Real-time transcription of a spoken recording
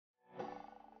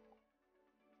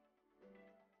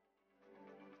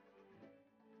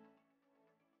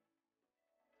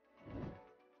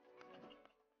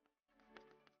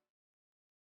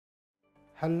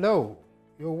Hello,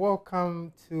 you're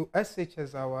welcome to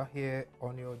SHS Hour here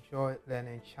on your Joy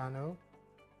Learning channel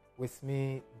with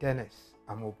me, Dennis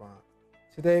Amoba.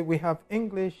 Today we have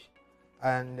English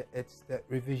and it's the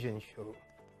revision show.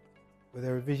 With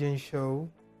the revision show,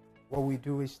 what we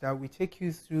do is that we take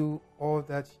you through all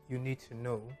that you need to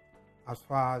know as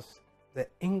far as the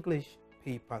English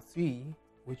paper 3,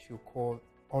 which you call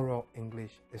Oral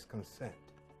English, is concerned.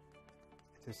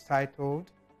 It is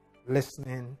titled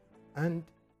Listening and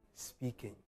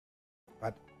Speaking,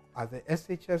 but at the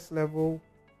SHS level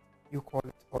you call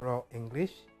it Oral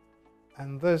English,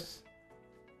 and this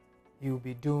you'll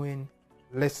be doing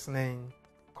listening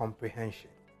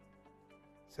comprehension.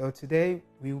 So today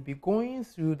we will be going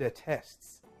through the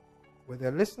tests. With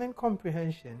the listening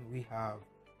comprehension we have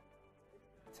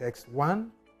text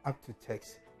 1 up to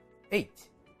text 8,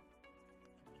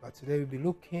 but today we'll be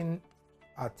looking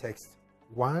at text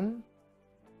 1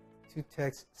 to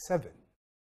text 7.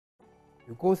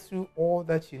 You go through all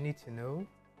that you need to know,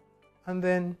 and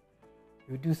then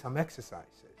you do some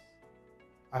exercises.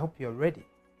 I hope you're ready,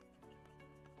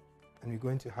 and we're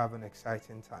going to have an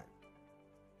exciting time.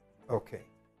 Okay,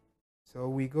 so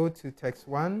we go to text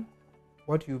 1,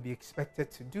 what you'll be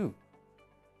expected to do.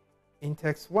 In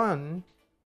text 1,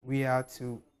 we are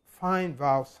to find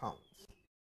vowel sounds.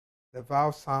 The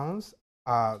vowel sounds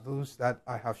are those that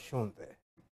I have shown there.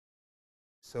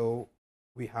 So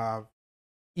we have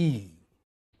E,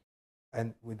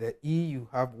 and with the E you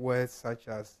have words such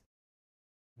as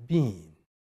bean,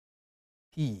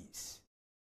 peace,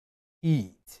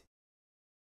 eat,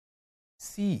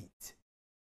 seat,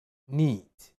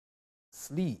 neat,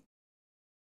 sleep,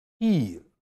 heel,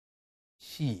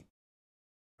 sheep.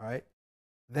 Right?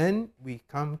 Then we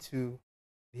come to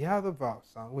the other vowel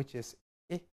sound, which is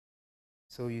I.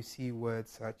 So you see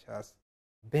words such as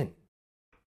bin,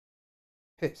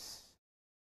 piss,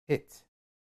 hit,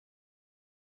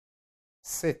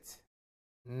 sit,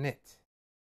 knit,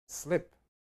 slip,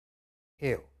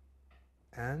 hill,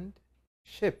 and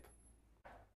ship.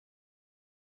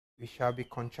 We shall be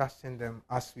contrasting them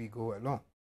as we go along.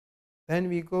 Then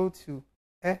we go to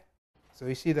e. So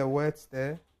you see the words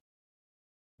there: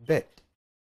 bed,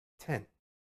 ten,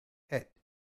 head,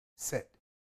 said.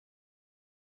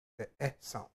 The e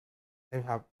sound. Then you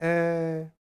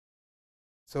have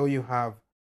so you have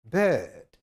bed,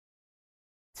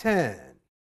 ten,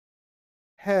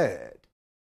 head,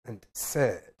 and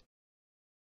said.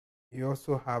 You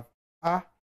also have a,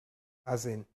 as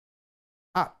in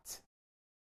at,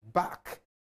 back,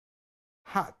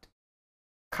 hat,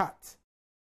 cat,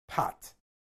 pat.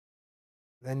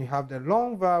 Then you have the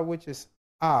long vowel, which is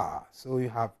a. So you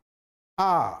have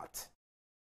art,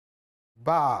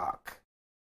 back,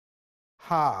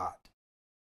 hard,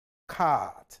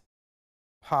 cart,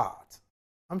 part.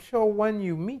 I'm sure when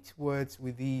you meet words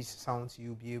with these sounds,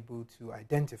 you'll be able to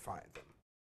identify them.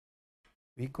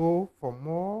 We go for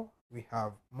more. We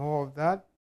have more of that.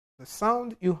 The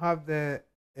sound you have there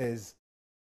is,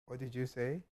 what did you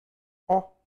say? O.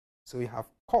 So you have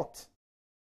caught,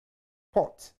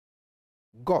 pot,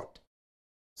 got,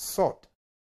 sought,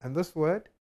 and this word,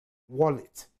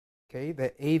 wallet. Okay,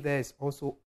 the A there is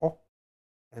also O,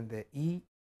 and the E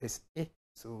is I.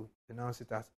 So pronounce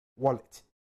it as wallet.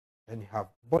 Then you have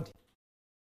body.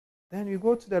 Then you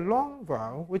go to the long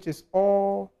vowel, which is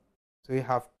O. So you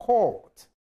have court,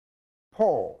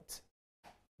 port,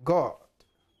 god,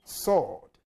 sword,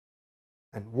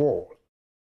 and wall.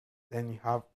 Then you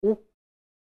have O.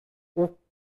 O.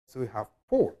 So you have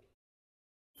pole,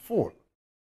 full,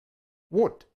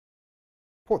 wood,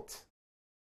 put,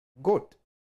 good,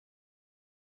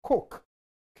 cook.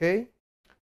 Okay?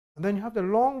 And then you have the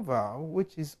long vowel,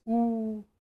 which is oo.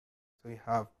 So you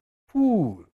have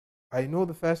pool. I know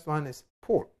the first one is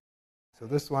pool. So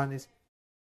this one is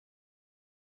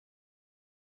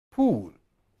pool,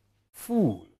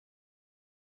 fool,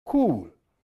 cool,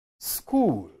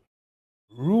 school,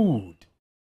 rude,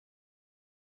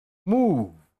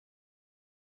 move.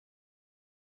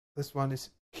 This one is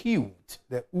cute.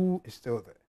 The oo is still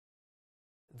there.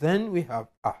 Then we have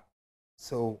a.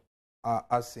 So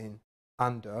as in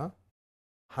under,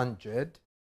 100,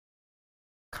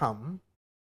 come,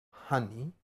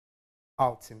 honey,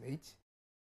 ultimate,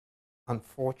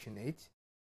 unfortunate.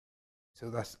 So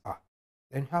that's a.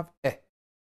 Then you have e.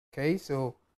 Okay,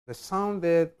 so the sound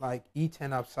there, like E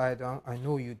turn upside down, I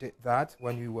know you did that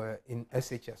when you were in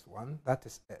SHS1. That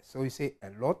is e. So you say a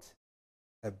lot,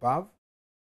 above.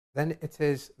 Then it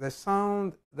is the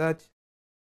sound that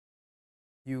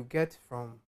you get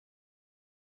from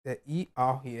the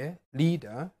ER here,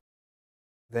 leader.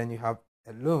 Then you have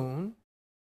alone,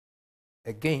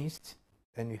 against,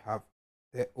 then you have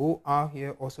The OR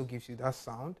here also gives you that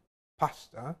sound,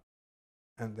 pastor,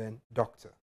 and then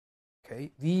doctor.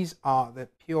 Okay, these are the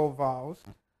pure vowels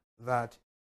that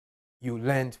you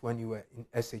learned when you were in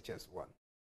SHS1.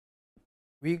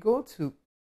 We go to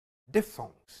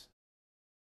diphthongs.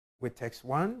 With text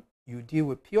 1, you deal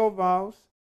with pure vowels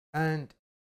and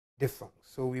diphthongs.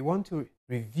 So we want to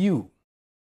review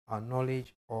our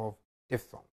knowledge of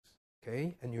diphthongs.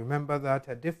 Okay, and you remember that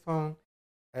a diphthong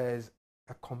is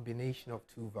a combination of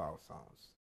two vowel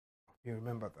sounds. You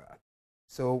remember that.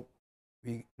 So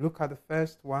we look at the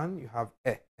first one. You have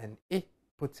e and I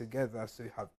put together, so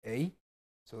you have a.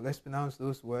 So let's pronounce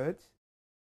those words.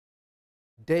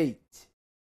 Date,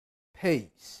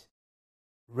 pace,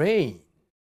 rain,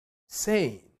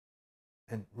 sane,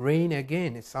 and rain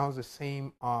again. It sounds the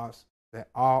same as the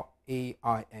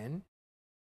R-A-I-N,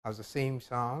 has the same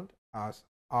sound as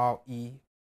R-E-I-G-N.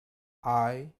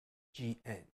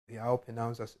 They are all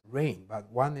pronounced as rain, but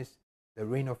one is the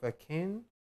rain of a king,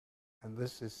 and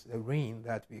this is the rain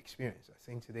that we experience. I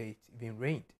think today it's even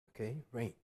rained, okay,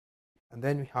 rain. And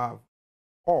then we have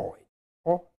oi,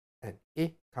 o and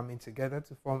I coming together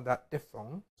to form that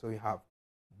diphthong. So we have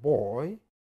boy,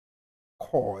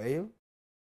 coil,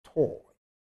 toy,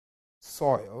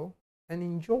 soil, and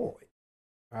enjoy,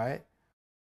 right?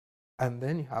 And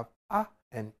then you have a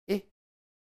and I,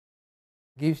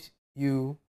 gives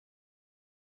you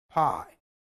pie,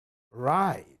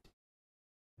 ride,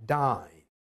 dine,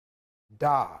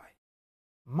 die,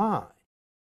 mine,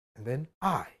 and then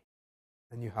I,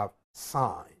 and you have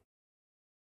sign.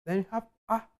 Then you have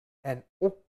a and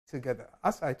o together.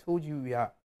 As I told you, we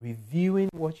are reviewing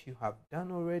what you have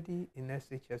done already in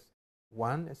SHS1,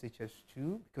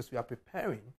 SHS2, because we are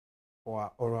preparing for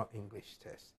our oral English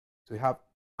test. So we have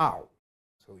ow.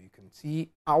 So you can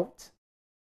see out,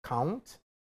 count,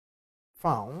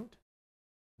 found,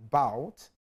 bout,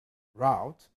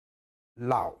 route,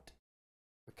 loud.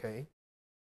 Okay.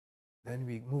 Then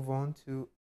we move on to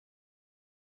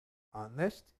our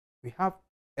next. We have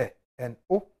e and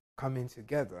o coming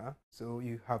together. So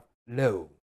you have low,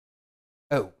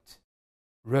 oat,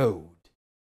 road,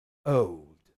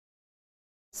 old,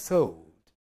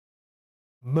 sold,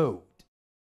 mode,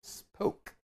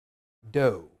 spoke,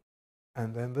 dough.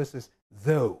 And then this is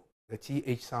though, the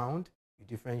TH sound. You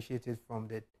differentiate it from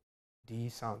the D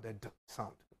sound, the D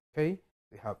sound. Okay,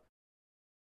 we have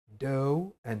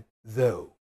dough and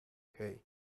though. Okay,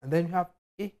 and then you have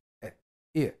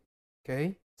ear.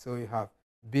 Okay, so you have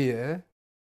beer,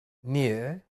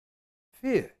 near,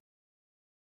 fear,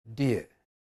 dear.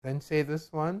 Then say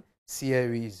this one,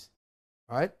 series,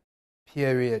 right?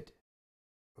 Period.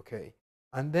 Okay,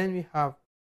 and then we have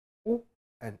o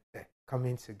and e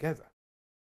coming together.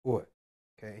 O.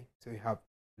 Okay, so you have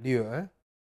lure,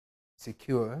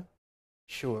 secure,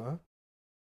 sure,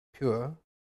 pure.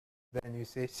 Then you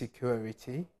say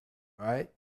security, right?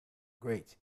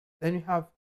 Great. Then you have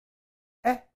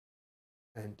e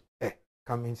and e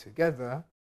coming together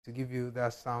to give you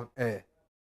that sound e.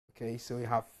 Okay, so you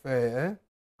have fair,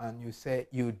 and you say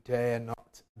you dare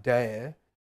not dare,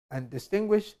 and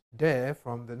distinguish dare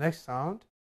from the next sound.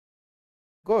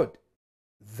 Good.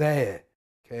 There.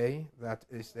 Okay, that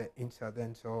is the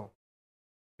interdental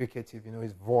fricative,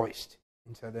 it's voiced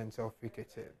interdental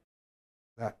fricative.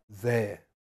 That there.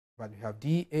 But we have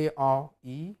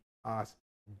D-A-R-E as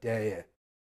dare.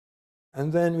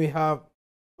 And then we have,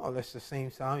 that's the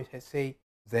same sound. You say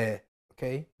their,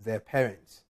 okay, their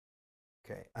parents.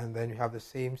 Okay, and then we have the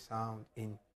same sound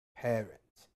in parent,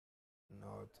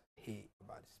 not he,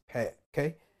 but it's pair.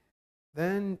 Okay,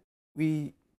 then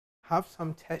we have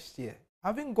some tests here.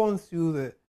 Having gone through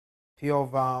the pure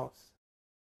vowels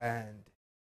and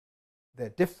the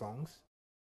diphthongs,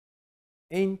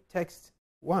 in text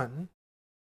 1,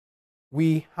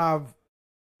 we have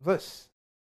this.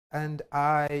 And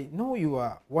I know you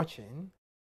are watching.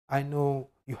 I know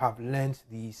you have learned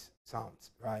these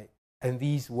sounds, right? And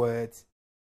these words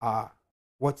are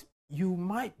what you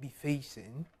might be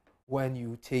facing when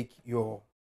you take your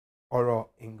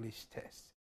oral English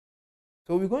test.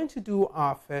 So we're going to do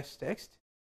our first text.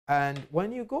 And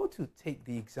when you go to take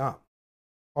the exam,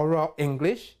 oral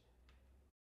English,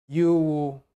 you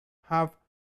will have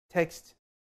text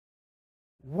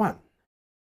 1.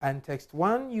 And text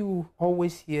 1, you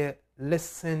always hear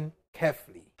listen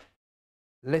carefully.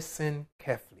 Listen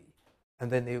carefully.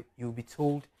 And then you'll be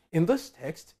told, in this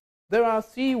text, there are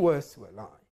 3 words to a line.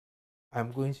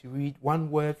 I'm going to read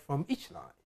 1 word from each line.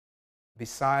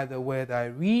 Beside the word I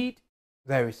read,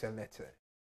 there is a letter.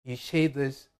 You say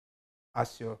this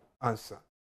as your answer.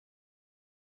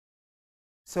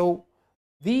 So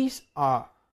these are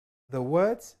the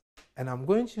words, and I'm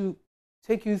going to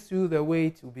take you through the way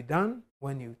it will be done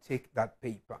when you take that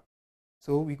paper.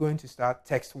 So we're going to start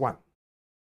text 1.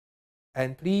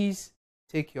 And please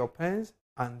take your pens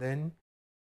and then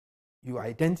you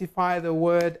identify the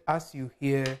word as you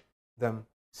hear them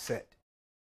said.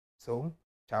 So,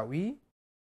 shall we?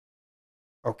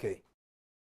 Okay.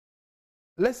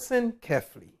 Listen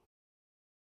carefully.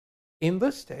 In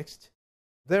this text,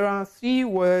 there are 3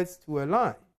 words to a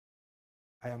line.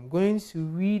 I am going to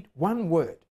read 1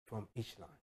 word from each line.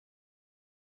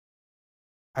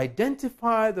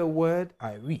 Identify the word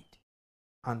I read,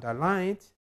 underline it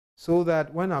so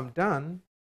that when I'm done,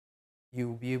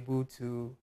 you'll be able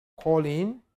to call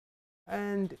in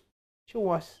and show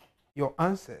us your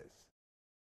answers.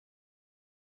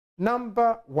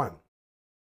 Number 1,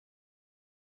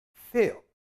 fail.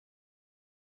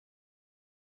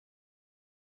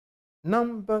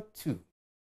 Number 2,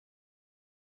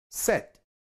 set.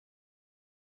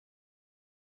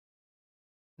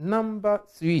 Number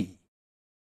 3,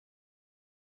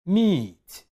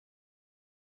 meet.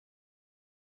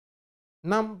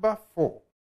 Number 4,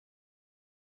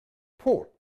 pull.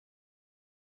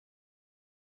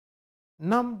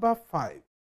 Number 5,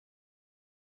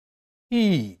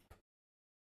 heap.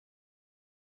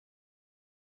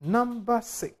 Number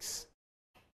 6,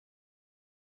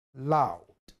 loud.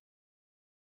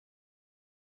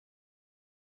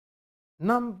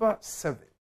 Number 7,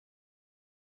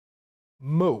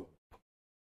 mope.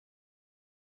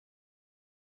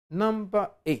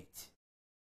 Number 8,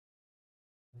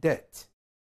 debt.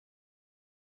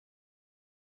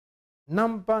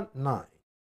 Number 9,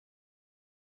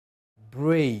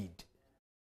 braid.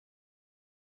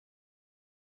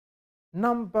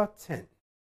 Number 10,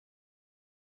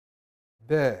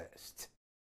 burst.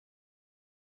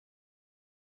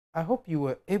 I hope you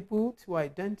were able to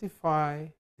identify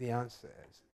the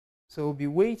answers. So we'll be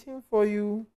waiting for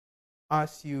you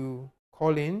as you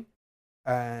call in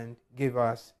and give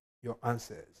us your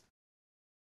answers.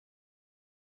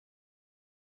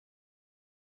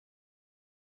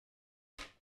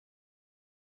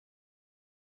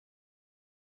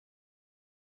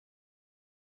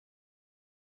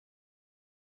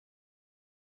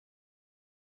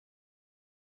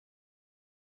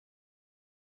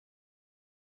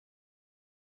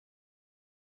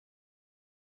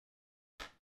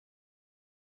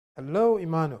 Hello,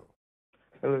 Emmanuel.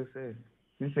 Hello, sir.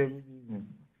 You say good evening.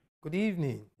 Good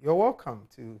evening. You're welcome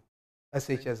to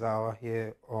SHS Hour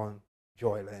here on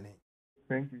Joy Learning.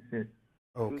 Thank you, sir.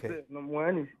 Okay. So, sir, number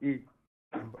 1 is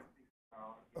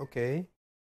A. Okay.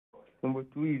 Number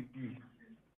 2 is B.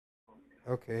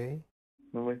 Okay.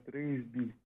 Number 3 is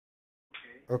B.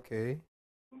 Okay.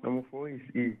 Number 4 is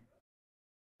A.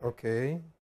 Okay.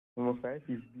 Number 5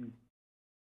 is B.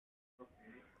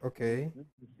 Okay.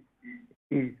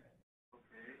 A.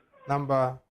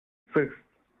 Number 6.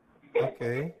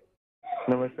 Okay.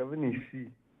 Number 7 is C.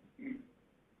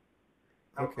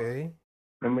 Okay.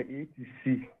 Number 8 is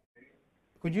C.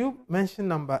 Could you mention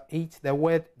number 8, the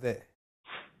word there?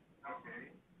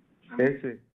 Yes,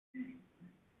 sir.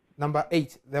 Number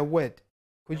 8, the word.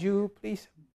 Could you please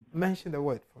mention the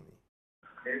word for me?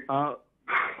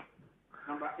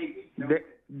 Number 8.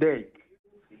 Deck.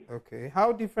 Okay.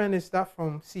 How different is that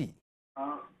from C?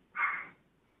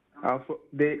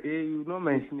 The A, you don't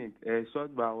mention it.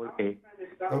 Short vowel A.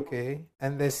 Okay.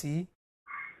 And the C?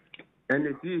 And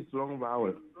the C is long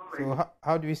vowel. So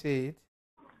how do we say it?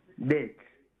 Deck.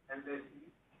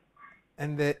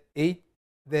 And the A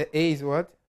is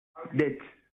what? Deck.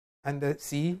 And the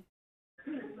C?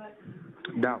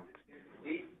 Doubt.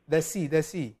 The C. The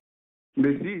C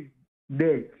is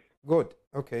deck. Good.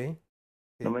 Okay.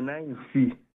 Number 9 is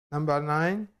C. Number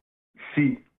 9?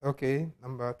 C. Okay.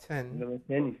 Number 10? Number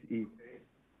 10 is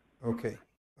A. Okay.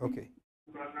 Okay.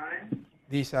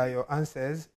 These are your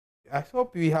answers. I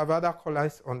hope we have other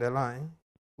callers on the line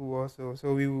who also,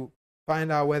 so we will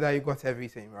find out whether you got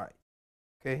everything right.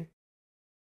 Okay?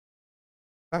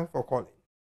 Thanks for calling.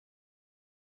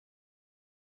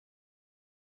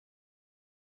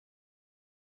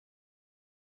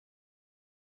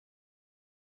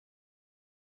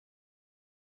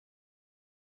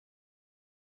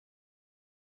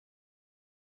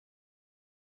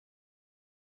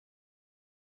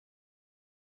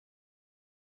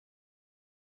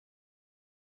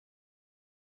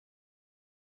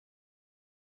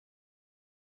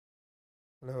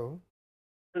 Hello?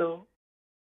 Hello.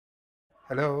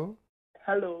 Hello?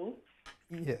 Hello.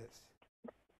 Yes.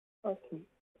 Okay.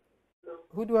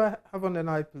 Who do I have on the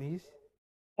line, please?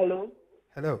 Hello.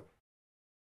 Hello.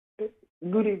 Good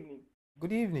evening.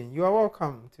 Good evening. You are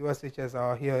welcome to SHS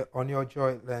Hour here on your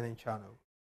Joy Learning channel.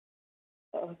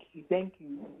 Okay, thank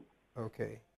you.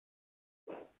 Okay.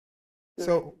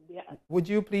 So, would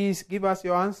you please give us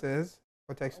your answers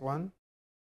for text 1?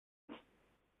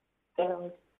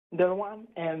 The one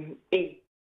A,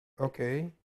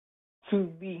 Okay.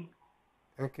 2B,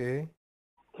 Okay.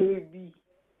 3B,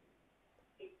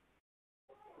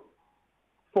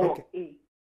 4A,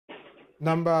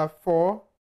 Number 4.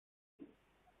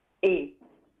 A,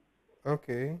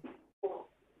 Okay.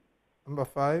 Number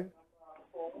 5.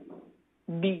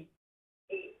 B,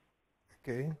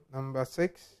 Okay. Number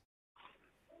 6.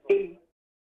 A,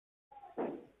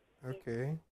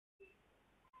 Okay.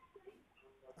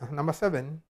 Number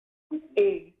 7.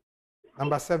 A,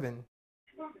 Number 7.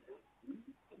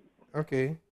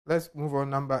 Okay. Let's move on.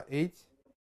 Number 8.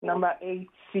 number 8,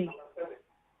 C,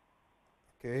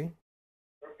 Okay.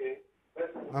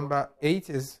 Number 8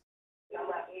 is.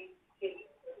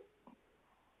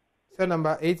 So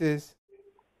number 8 is.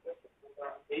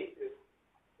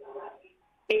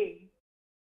 A,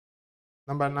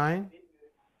 Number 9.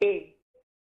 A,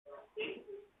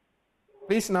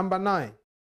 Please, number 9.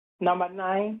 number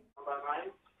 9,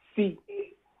 C,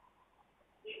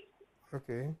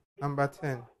 Okay. Number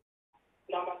 10.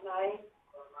 number 9,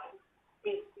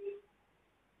 B,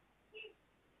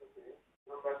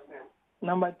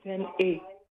 number 10, A.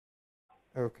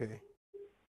 Okay.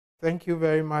 Thank you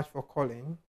very much for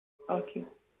calling. Okay.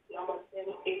 Number 10,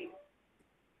 A.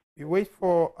 We wait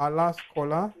for our last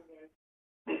caller.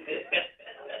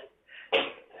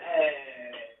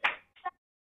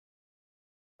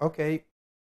 Okay.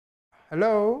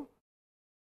 Hello.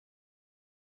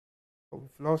 Oh,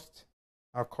 we've lost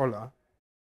our caller.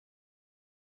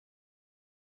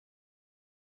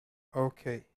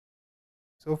 Okay.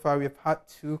 So far, we've had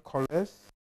 2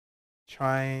 callers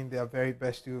trying their very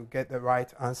best to get the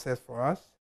right answers for us.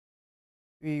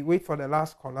 We wait for the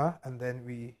last caller and then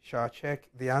we shall check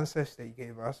the answers they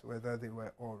gave us, whether they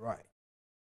were all right.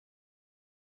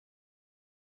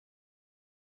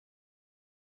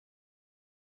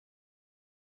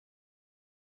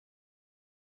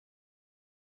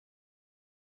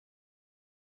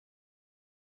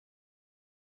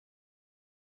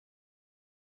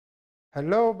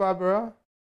 Hello, Barbara.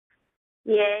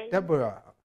 Yes. Deborah.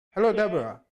 Hello, Yes.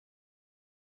 Deborah.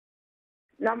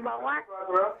 Number 1.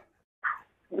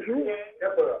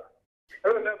 Deborah.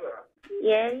 Hello, Deborah.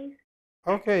 Yes.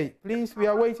 Okay, please, we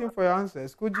are waiting for your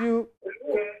answers. Could you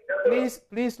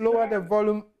please lower the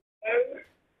volume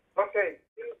Okay.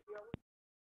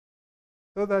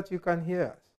 so that you can hear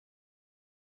us?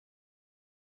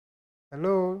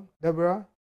 Hello, Deborah.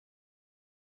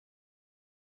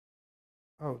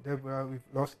 Oh, Deborah, we've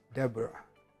lost Deborah.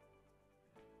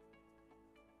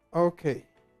 Okay,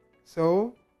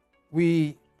 so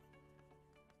we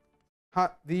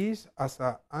had these as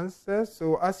our answers.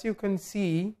 So as you can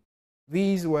see,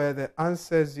 these were the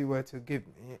answers you were to give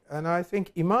me. And I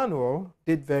think Emmanuel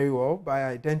did very well by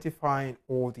identifying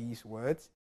all these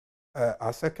words.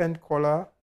 Our second caller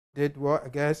did well. I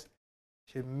guess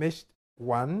she missed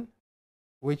one,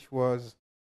 which was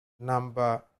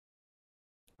number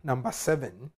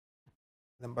 7.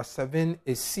 Number 7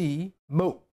 is C,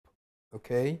 mope.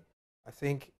 Okay, I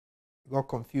think you got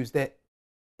confused there.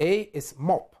 A is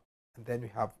mop, and then we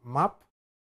have map,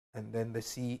 and then the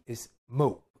C is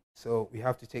mope. So we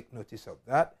have to take notice of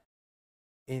that.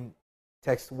 In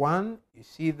text 1, you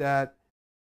see that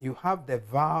you have the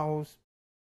vowels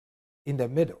in the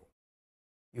middle.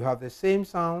 You have the same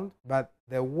sound, but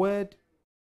the word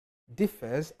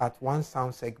differs at one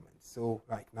sound segment. So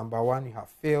like number 1, you have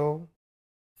fail,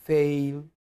 fail,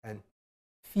 and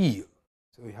feel.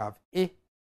 So you have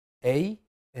A,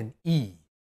 and E.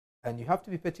 And you have to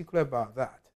be particular about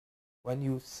that. When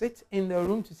you sit in the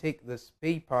room to take this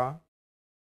paper,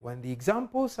 when the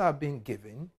examples are being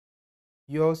given,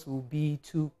 yours will be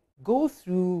to go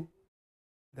through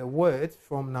the words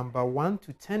from number 1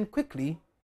 to 10 quickly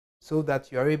so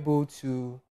that you are able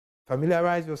to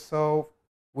familiarize yourself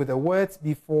with the words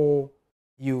before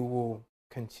you will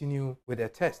continue with the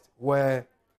test, where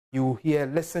you will hear,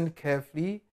 listen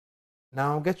carefully.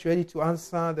 Now get ready to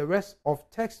answer the rest of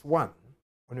text 1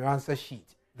 on your answer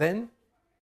sheet. Then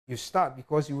you start,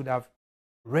 because you would have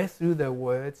read through the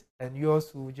words, and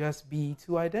yours will just be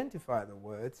to identify the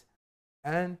words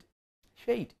and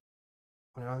shade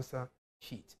on your answer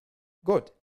sheet. Good.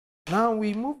 Now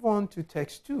we move on to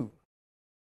text 2.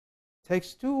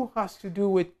 Text 2 has to do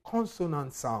with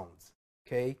consonant sounds.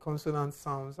 Okay, consonant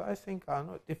sounds I think are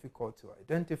not difficult to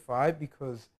identify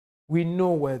because we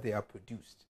know where they are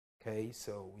produced. Okay,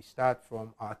 so we start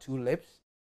from our 2 lips,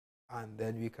 and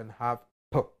then we can have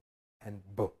P and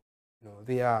B. You know,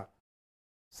 they are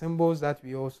symbols that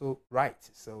we also write,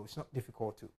 so it's not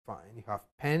difficult to find. You have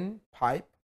pen, pipe,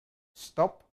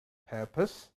 stop,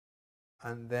 purpose,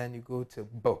 and then you go to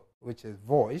B, which is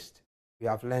voiced. We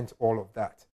have learnt all of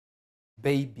that.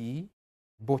 Baby,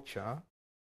 butcher,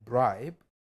 bribe,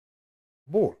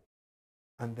 bull.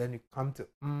 And then you come to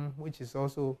which is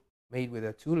also made with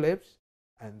the two lips,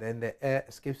 and then the air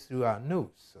escapes through our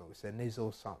nose, so it's a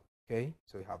nasal sound. Okay,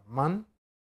 so you have man,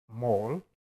 mall,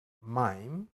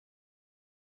 mime,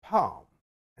 palm,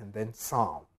 and then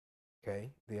psalm. Okay,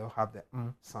 they all have the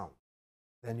sound.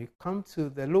 Then you come to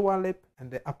the lower lip and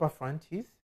the upper front teeth,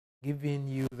 giving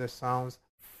you the sounds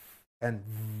and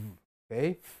v.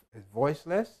 Okay, it's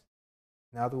voiceless.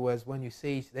 In other words, when you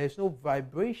say it, there's no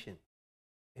vibration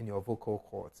in your vocal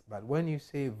cords. But when you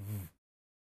say v,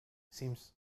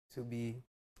 seems to be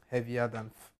heavier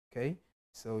than f. Okay,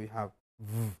 so you have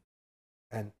v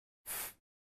and f.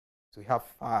 So you have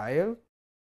file,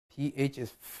 ph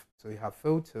is f. So you have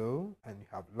photo, and you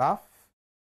have laugh,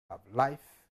 have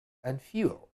life, and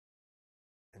fuel.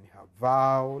 And you have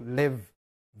vow, live,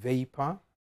 vapor,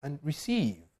 and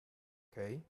receive.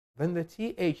 Okay, then the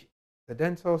th, the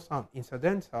dental sound,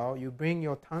 incidental, you bring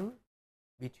your tongue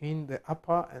between the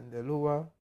upper and the lower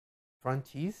front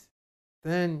teeth,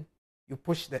 then you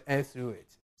push the air through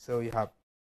it. So you have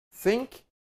think,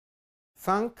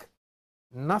 thunk,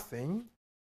 nothing,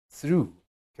 through.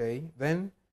 Okay,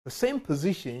 then the same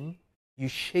position, you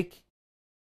shake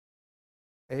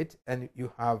it, and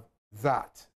you have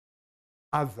that,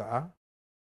 other,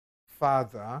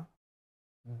 father,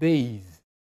 bathe,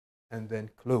 and then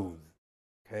clothe.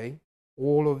 Okay,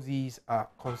 all of these are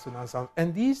consonant sounds,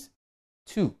 and these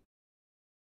two,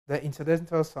 the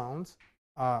incidental sounds,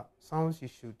 are sounds you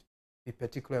should be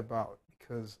particular about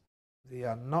because they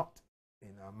are not in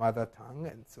our mother tongue,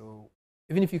 and so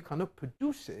even if you cannot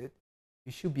produce it,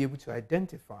 you should be able to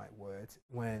identify words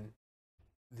when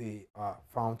they are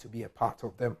found to be a part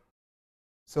of them.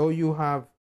 So you have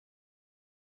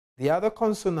the other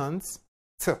consonants,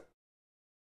 t,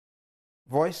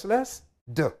 voiceless,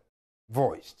 d,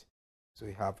 voiced. So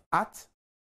you have at,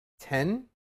 10,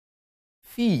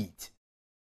 feed,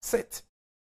 sit.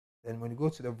 Then when you go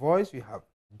to the voice, you have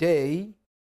day,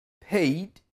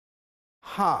 paid,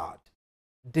 hard,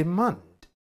 demand,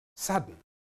 sudden.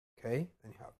 Okay,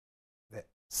 then you have the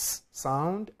s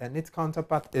sound, and its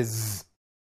counterpart is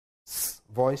s,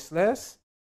 voiceless,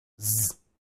 z,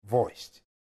 voiced.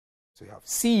 So you have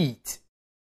seat,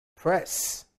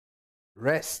 press,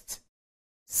 rest,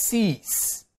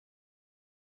 cease.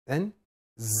 Then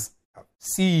z,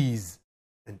 seize,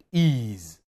 and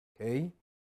ease. Okay,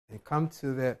 and come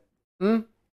to the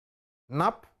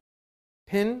nap,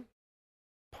 pin,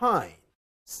 pine,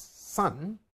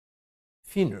 sun,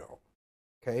 funeral.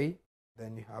 Okay,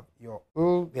 then you have your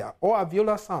they are all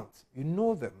alveolar sounds. You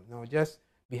know them. Now, just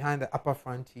behind the upper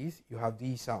front teeth, you have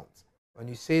these sounds. When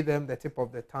you say them, the tip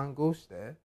of the tongue goes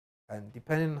there, and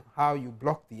depending on how you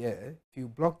block the air, if you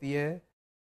block the air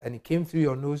and it came through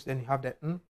your nose, then you have the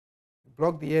You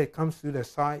block the air, it comes through the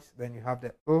sides, then you have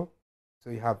the So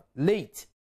you have late,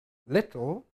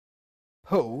 little,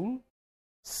 pole,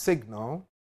 signal,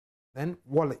 then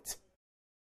wallet.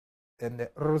 Then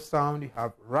the R sound, you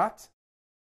have rat,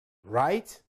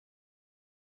 right,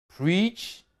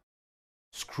 preach,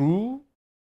 screw,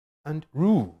 and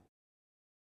rule.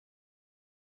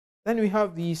 Then we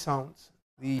have these sounds.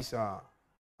 These are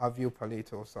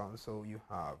alveopalatal sounds. So you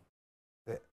have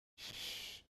the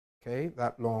sh, okay,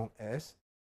 that long S.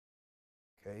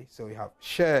 Okay, so you have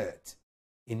shirt,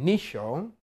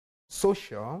 initial,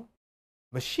 social,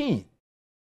 machine.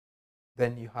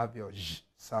 Then you have your j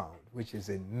sound, which is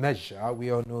in measure.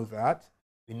 We all know that.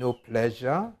 We know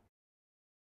pleasure,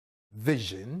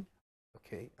 vision.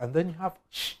 Okay, and then you have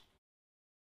ch,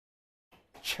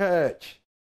 church,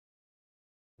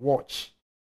 watch,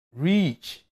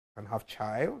 reach, and have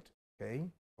child. Okay,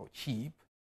 or cheap.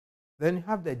 Then you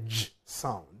have the j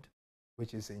sound,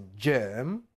 which is in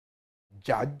germ,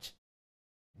 judge,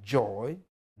 joy,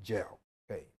 gel.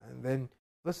 Okay, and then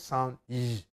the sound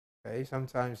y. Okay,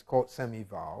 sometimes called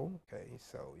semi-vowel. Okay,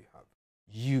 so you have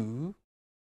you,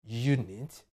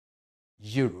 unit,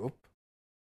 Europe,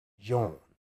 yawn.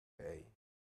 Okay,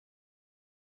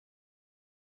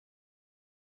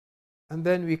 and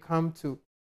then we come to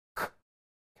k.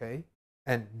 Okay,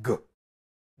 and g.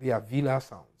 They are velar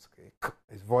sounds. Okay, k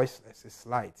is voiceless, it's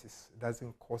light, it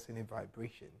doesn't cause any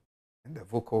vibration in the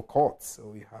vocal cords. So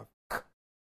we have k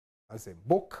as a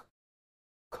book,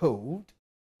 cold,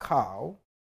 cow,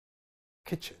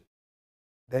 kitchen.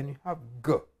 Then you have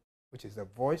g, which is the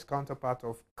voice counterpart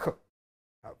of k.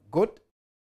 You have good,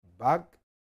 bag,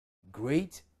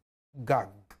 great, gag.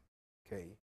 Okay,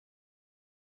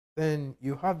 then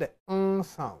you have the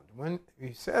sound. When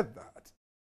we said that,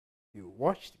 you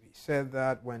watched, we said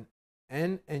that when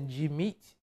N and G meet,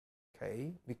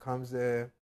 okay, becomes a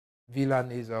velar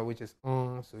nasal, which is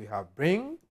so you have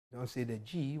bring. Don't say the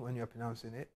G when you're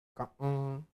pronouncing it.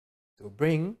 So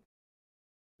bring.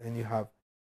 Then you have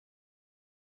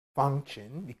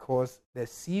function, because the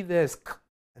C there is k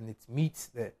and it meets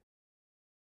the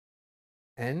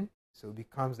N, so it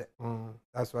becomes the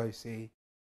that's why you say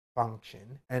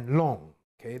function. And long,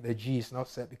 okay, the G is not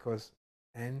set because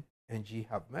N and G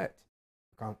have met.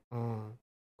 Become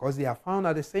because they are found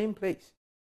at the same place.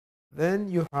 Then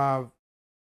you have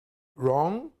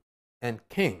wrong and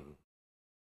king.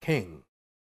 King.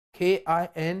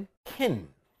 K-I-N, kin.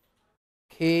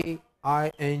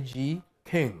 K-I-N-G,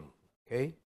 king.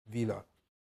 Okay, velar.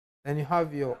 Then you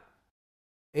have your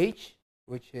H,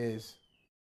 which is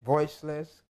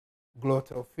voiceless,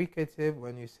 glottal fricative.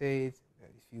 When you say it,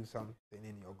 you feel something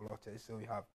in your glottis. So you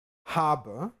have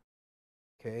harbor,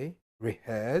 okay,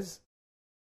 rehearse,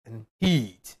 and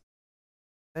heat.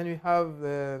 Then you have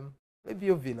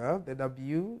labiovelar, the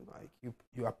W, like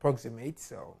you approximate.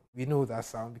 So we know that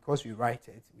sound because we write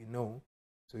it, we know.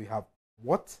 So you have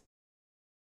what,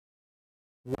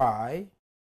 why,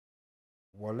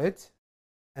 wallet,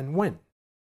 and when.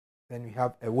 Then we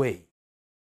have away.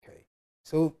 Okay.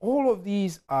 So all of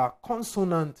these are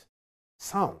consonant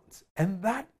sounds, and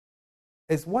that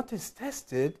is what is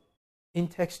tested in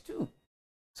text 2.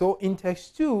 So in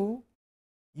text 2,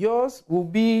 yours will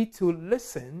be to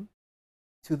listen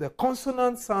to the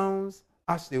consonant sounds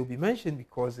as they will be mentioned,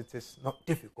 because it is not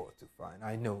difficult to find.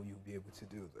 I know you'll be able to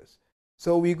do this.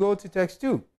 So we go to text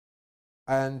 2.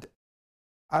 And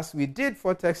as we did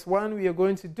for text 1, we are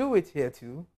going to do it here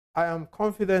too. I am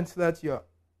confident that you're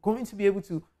going to be able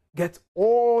to get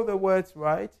all the words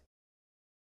right.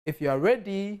 If you are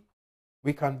ready,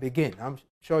 we can begin. I'm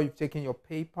sure you've taken your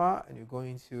paper and you're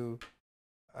going to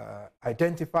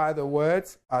identify the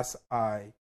words as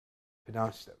I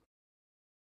pronounce them.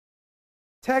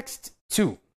 Text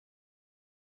 2.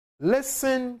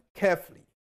 Listen carefully.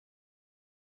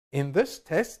 In this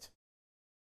test,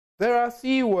 there are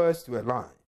 3 words to a line.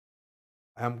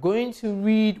 I am going to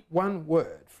read 1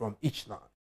 word from each line.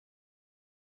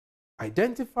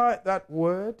 Identify that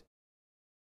word,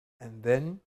 and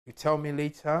then you tell me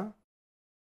later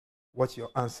what your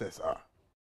answers are.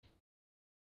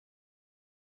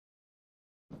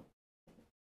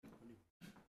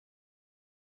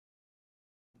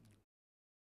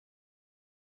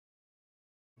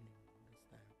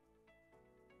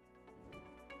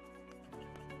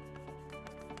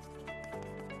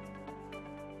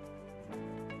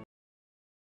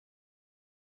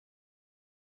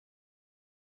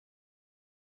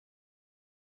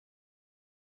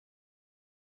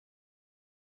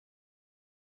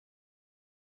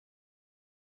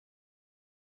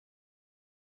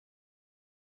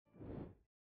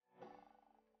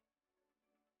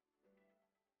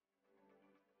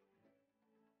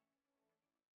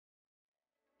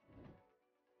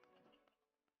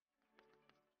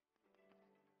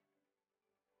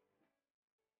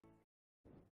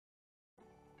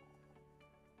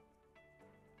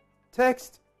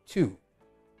 Text 2.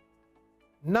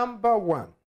 Number 1.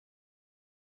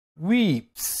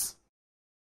 Weeps.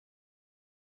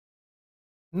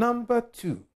 Number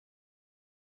 2.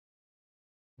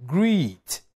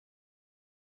 Greet.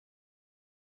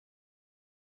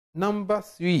 Number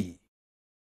 3.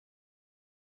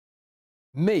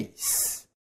 Mace.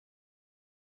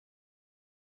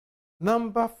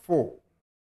 Number 4.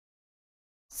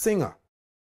 Singer.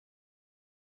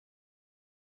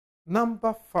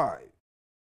 Number 5.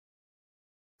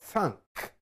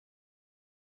 Thank.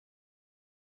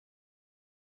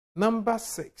 Number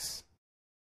 6.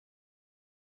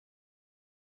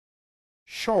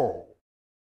 Shawl.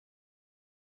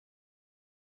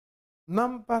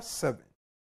 Number 7.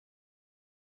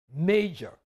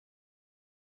 Major.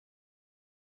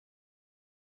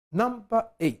 Number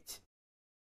 8.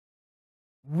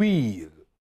 Wheel.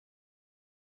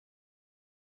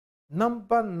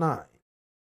 Number 9.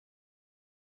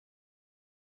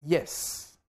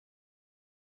 Yes.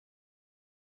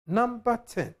 Number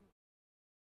 10.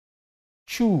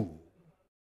 Chew.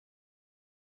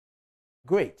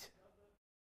 Great.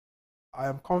 I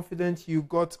am confident you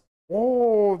got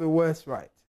all the words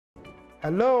right.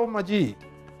 Hello, Majid.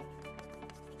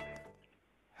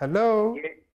 Hello.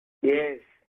 Yes.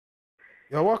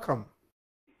 You're welcome.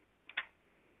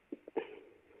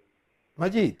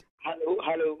 Majid.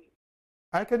 Hello.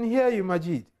 I can hear you,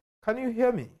 Majid. Can you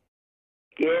hear me?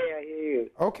 Yeah, I hear you.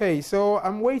 Okay, so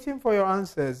I'm waiting for your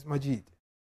answers, Majid.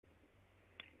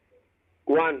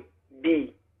 1.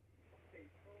 B.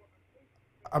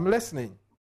 I'm listening.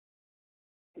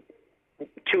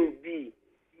 2B.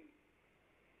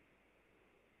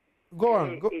 Go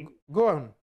on. Go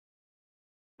on.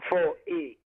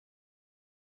 4A.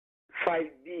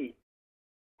 5B.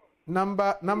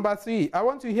 Number 3. I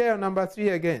want to hear number 3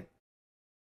 again.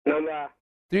 Number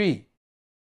 3.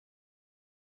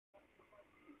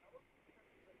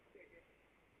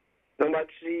 Number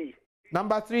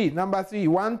 3. Number 3.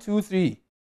 1, 2, 3.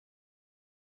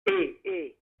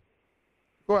 A.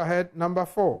 Go ahead. Number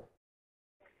 4.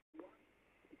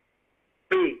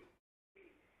 B.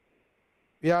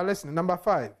 We are listening. Number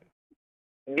 5.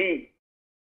 B.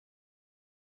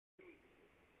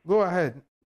 Go ahead.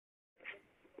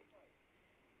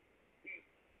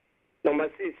 Number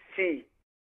 6. C.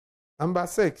 Number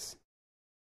 6.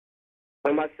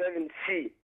 Number 7.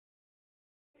 C.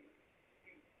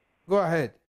 Go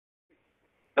ahead.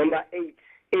 Number 8.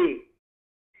 A.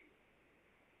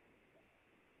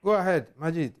 Go ahead,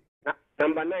 Majid.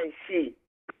 Number 9. C.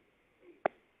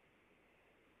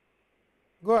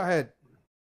 Go ahead.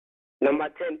 Number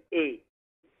 10. A.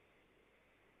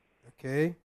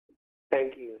 Okay.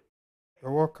 Thank you.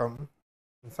 You're welcome.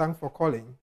 And thanks for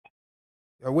calling.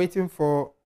 You're waiting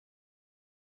for...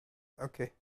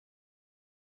 Okay.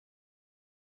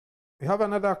 We have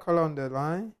another caller on the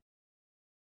line.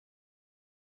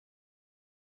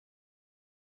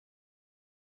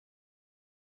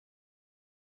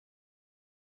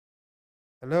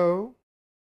 Hello?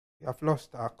 We have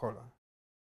lost our caller.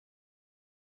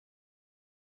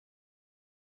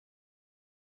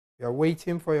 We are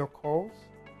waiting for your calls.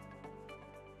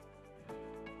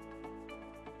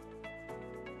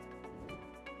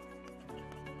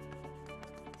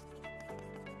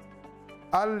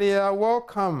 Alia,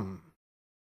 welcome.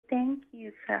 Thank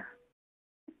you, sir.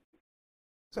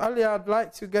 So, Alia, I'd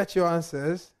like to get your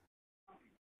answers.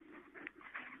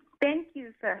 Thank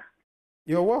you, sir.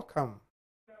 You're welcome.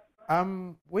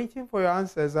 I'm waiting for your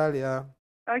answers, Alia.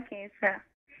 Okay, sir.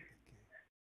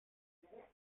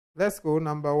 Let's go.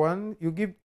 Number 1. You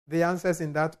give the answers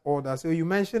in that order. So you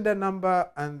mention the number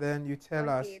and then you tell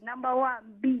us. Number 1,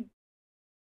 B.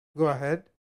 Go ahead.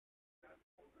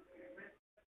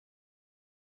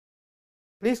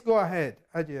 Please go ahead,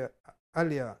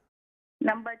 Alia.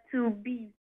 Number 2,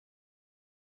 B.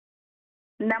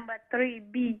 Number 3,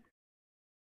 B.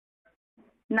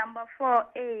 Number 4,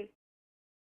 A.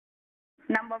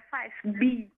 Number 5,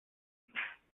 B.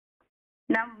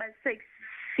 Number 6,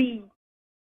 C.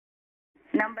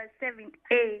 Number 7,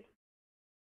 A.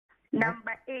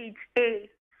 Number 8, A.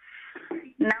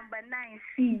 Number 9,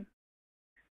 C.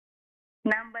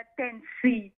 Number 10,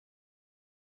 C.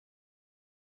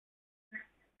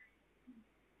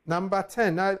 Number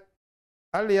 10.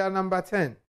 Alia, number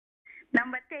 10.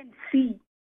 Number 10, C.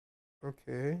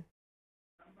 Okay.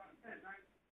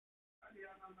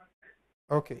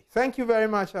 Okay. Thank you very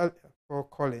much for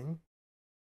calling.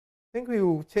 I think we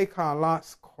will take our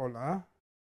last caller.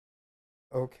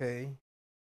 Okay.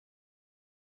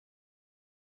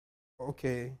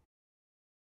 Okay.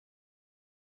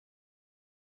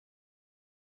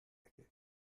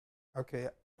 Okay.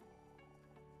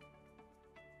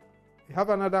 We have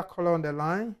another caller on the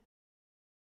line.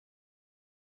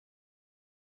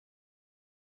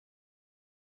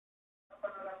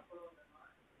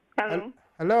 Hello.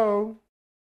 Hello.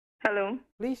 Hello.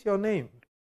 Please, your name.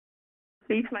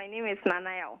 Please, my name is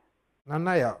Nanayao.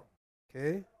 Nanayao.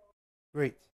 Okay.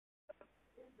 Great.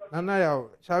 Nanayao,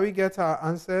 shall we get our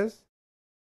answers?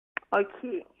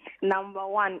 Okay. Number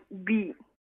 1, B.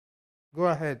 Go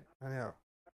ahead, Nanayao.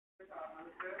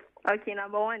 Okay,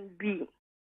 number 1, B.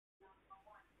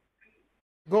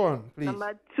 Go on, please.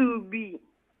 Number 2, B.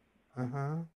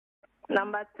 Uh-huh.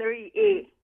 Number 3, A.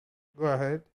 Go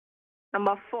ahead.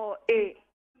 Number 4, A.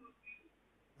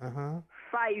 Uh-huh.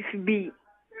 5, B.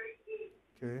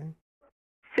 Okay.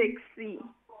 6, C.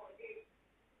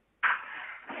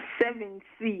 7,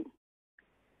 C.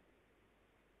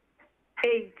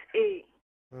 8, A.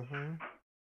 Uh-huh.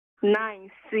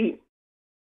 9, C.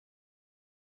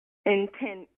 And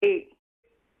 10, A.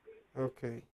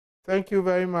 Okay. Thank you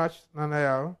very much,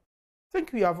 Nanayao. I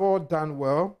think we have all done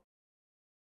well.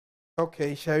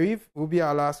 Okay, Sharif will be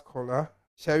our last caller.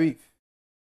 Sharif.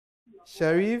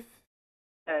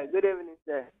 Good evening,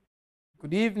 sir.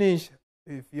 Good evening.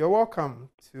 If you're welcome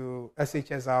to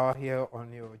SHS Hour here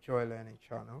on your Joy Learning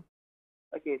channel.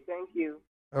 Okay, thank you.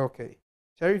 Okay.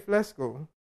 Sharif, let's go.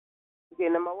 Okay,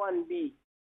 number 1, B.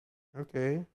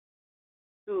 Okay.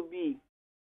 2, B.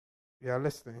 We are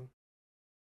listening.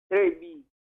 3, B.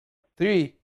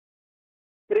 3.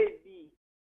 3, B.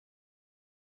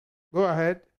 Go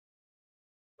ahead.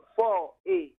 4,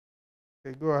 A.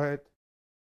 Okay, go ahead.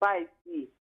 5, C.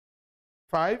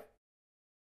 5.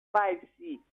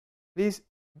 5C. Please,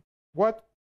 what?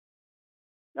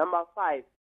 Number 5.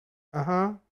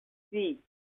 Uh-huh. C.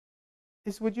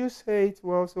 Would you say it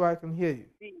well so I can hear you?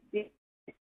 C.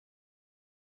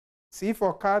 C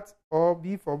for cat or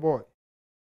B for boy?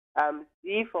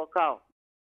 C for cow.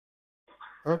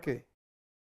 Okay.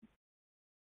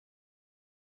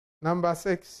 Number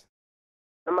 6.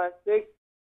 Number 6.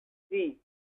 C.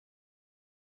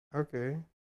 Okay.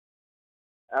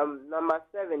 Number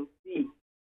 7. C.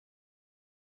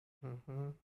 Mm-hmm.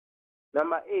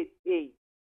 Number 8. A.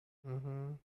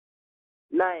 Mm-hmm.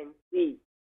 9. C.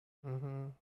 Mm-hmm.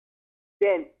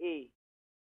 10. A.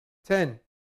 10.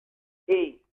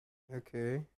 A.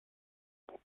 Okay.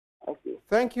 Okay.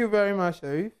 Thank you very much,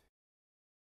 Sharif. I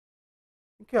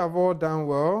think you have all done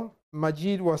well.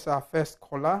 Majid was our first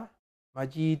caller.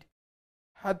 Majid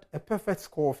had a perfect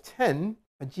score of 10.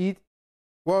 Majid,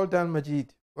 well done,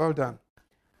 Majid. Well done.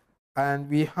 And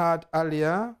we had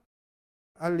Alia.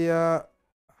 Alia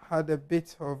had a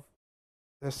bit of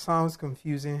the sounds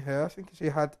confusing her. I think she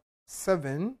had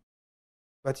 7,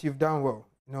 but you've done well.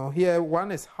 You know, here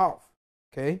 1 is half.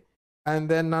 Okay. And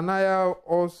then Nanaya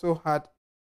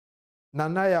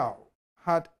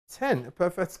had 10, a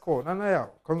perfect score. Nanaya,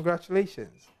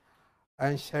 congratulations.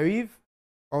 And Sharif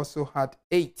also had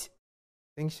 8. I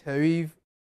think Sharif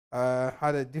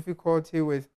had a difficulty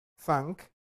with thank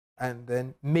and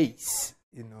then mace.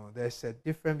 You know, there's a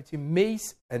difference between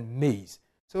mace and maze.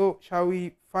 So shall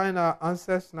we find our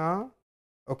answers now?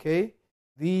 Okay.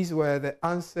 These were the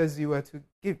answers you were to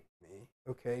give me.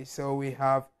 Okay. So we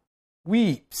have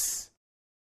weeps,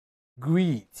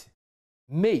 greed,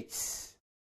 mace,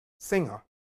 singer.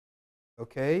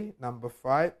 Okay. Number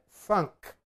 5,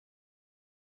 thank.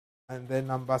 And then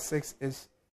number 6 is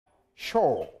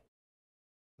shawl.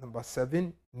 Number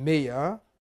 7, mayor.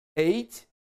 8,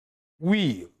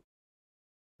 wheel.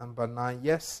 Number 9,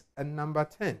 yes. And number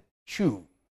 10, shoe.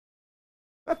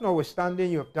 That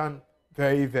notwithstanding, you have done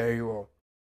very, very well.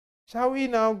 Shall we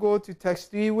now go to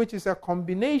text 3, which is a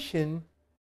combination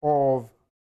of...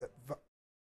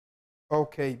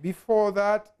 Okay, before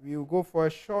that, we will go for a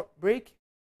short break.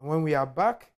 And when we are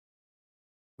back,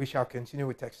 we shall continue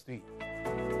with text 3.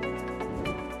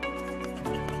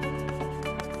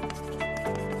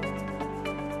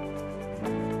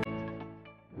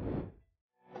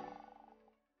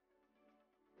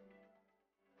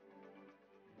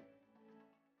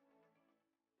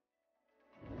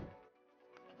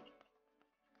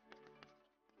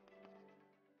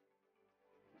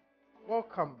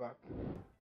 Welcome back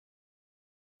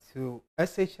to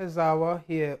SHS Hour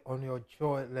here on your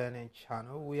Joy Learning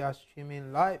channel. We are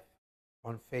streaming live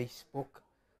on Facebook,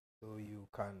 so you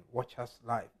can watch us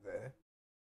live there.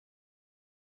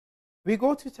 We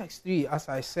go to text 3. As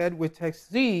I said, with text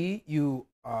 3, you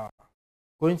are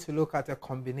going to look at a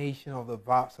combination of the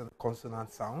verbs and the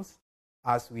consonant sounds,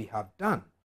 as we have done.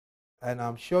 And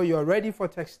I'm sure you're ready for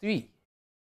text 3.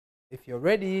 If you're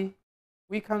ready,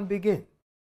 we can begin.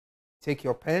 Take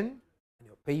your pen and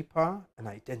your paper and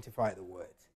identify the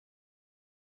words.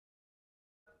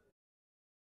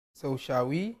 So shall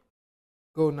we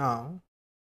go now?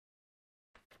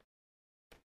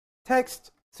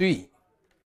 Text 3.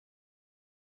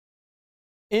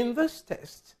 In this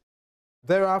text,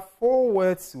 there are 4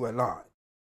 words to a line.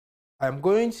 I'm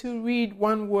going to read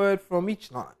 1 word from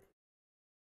each line.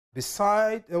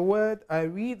 Beside the word I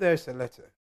read, there's a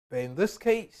letter. But in this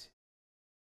case,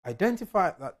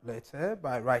 identify that letter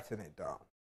by writing it down.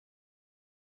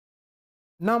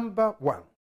 Number 1,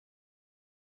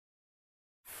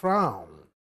 frown.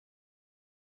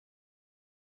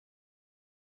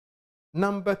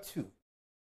 Number 2,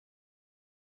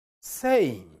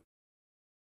 same.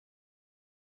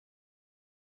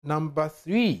 Number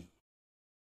 3,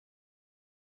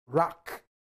 rock.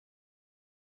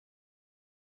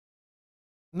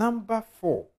 Number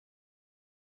 4,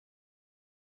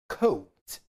 coat.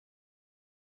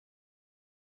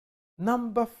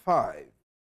 Number 5,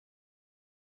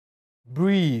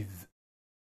 breathe.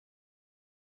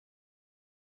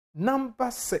 Number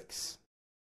 6,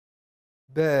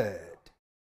 bird.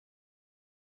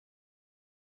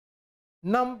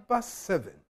 Number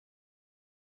 7,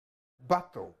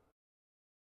 battle.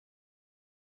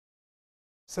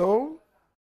 So,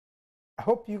 I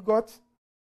hope you got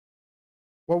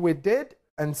what we did,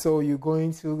 and so you're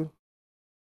going to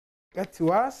get to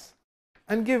us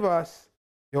and give us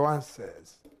your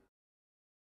answers.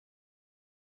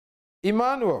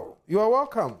 Emmanuel, you are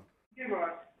welcome.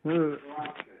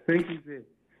 Thank you, sir.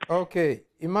 Okay,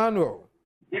 Emmanuel.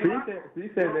 He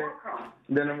said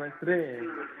the number 3.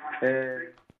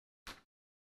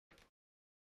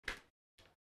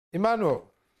 Emmanuel,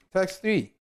 text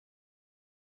 3.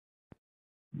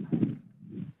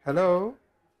 Hello?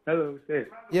 Hello, sir.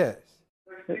 Yes.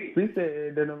 Please,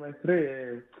 the number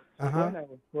 3, Uh-huh. when I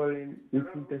was calling, it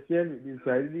interfered with you,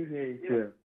 so I didn't hear it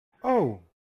well. Oh,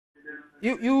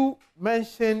 you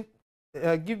mentioned,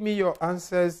 give me your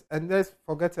answers and let's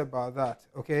forget about that,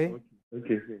 okay?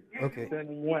 Okay, sir. Okay. Then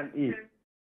 1A.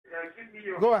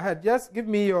 Go ahead. Just give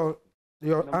me your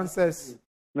answers.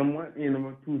 Number 1A,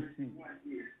 number 2, C.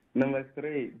 Number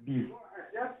 3, B.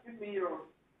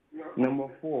 Number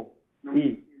 4,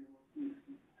 A.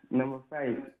 Number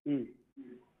 5, A.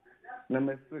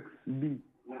 Number 6, B.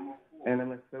 And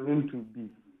number 7 to B.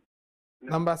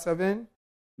 Number 7.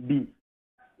 B.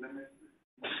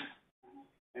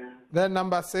 Then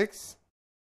number 6.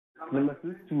 Number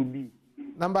 6 to B.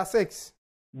 Number 6.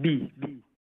 B. B.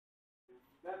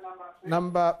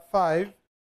 Number 5.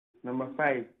 Number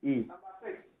 5, A.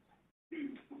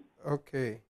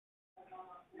 Okay.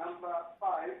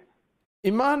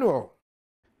 Emmanuel,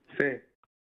 Sir.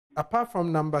 apart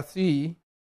from number 3,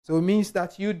 so it means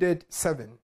that you did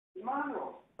 7.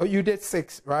 Oh, you did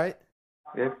 6, right?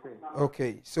 Yes, sir.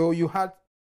 Okay, so you had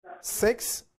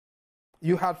 6.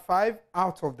 You had 5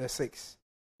 out of the 6.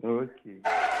 Okay.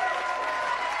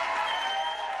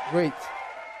 Great.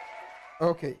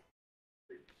 Okay.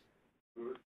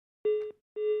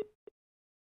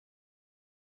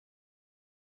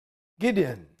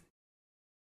 Gideon.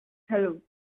 Hello.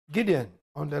 Gideon,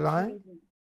 on the line.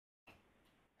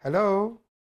 Hello.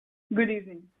 Good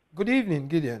evening. Good evening,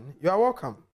 Gideon. You are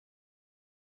welcome.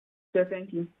 Sir,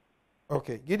 thank you.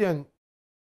 Okay, Gideon,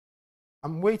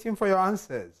 I'm waiting for your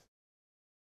answers.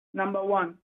 Number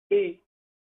 1, A.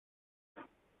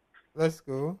 Let's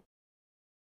go.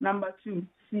 Number 2,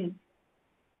 C.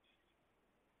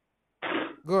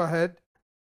 Go ahead.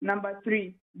 Number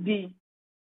 3, D.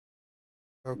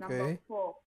 Okay. Number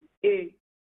 4, A.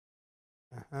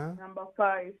 Uh-huh. Number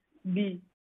 5, B.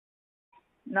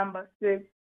 Number 6,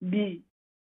 B.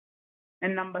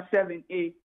 And number 7,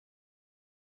 A.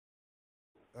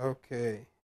 Okay.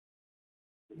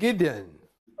 Gideon,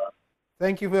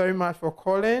 thank you very much for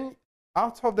calling.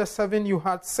 Out of the 7, you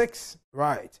had 6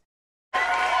 right.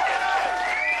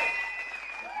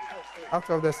 Out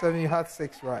of the 7, you had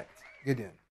 6 right.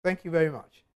 Gideon, thank you very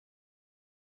much.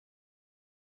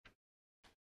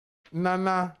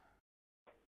 Nana.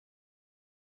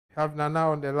 Have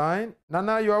Nana on the line.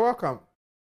 Nana, you are welcome.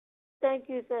 Thank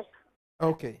you, sir.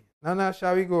 Okay. Nana,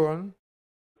 shall we go on?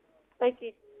 Thank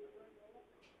you.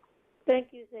 Thank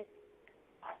you, sir.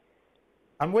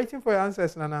 I'm waiting for your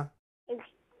answers, Nana.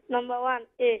 Number 1,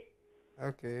 A.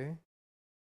 Okay.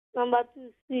 Number 2,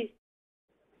 C.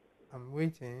 I'm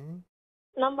waiting.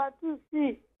 Number 2,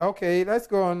 C. Okay, let's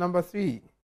go on. Number 3.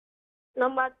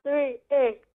 Number 3,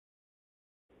 A.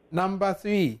 Number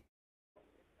 3.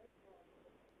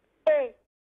 A.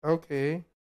 Okay.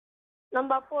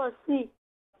 Number 4, C.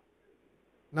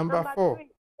 Number 4. 3,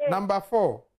 A. Number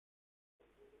 4.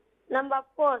 Number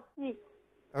 4, C.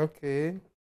 Okay.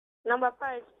 Number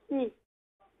 5, C.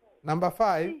 Number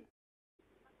 5. C.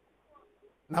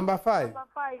 Number 5. Number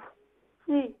 5,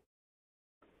 C.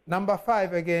 Number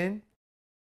 5 again.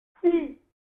 C.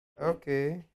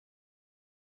 Okay.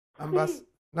 C.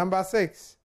 Number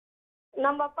 6.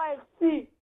 Number 5, C.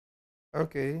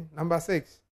 Okay. Number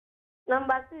 6.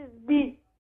 Number 6, B.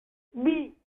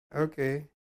 B. Okay.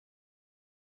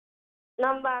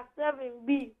 Number 7,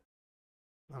 B.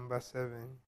 Number 7.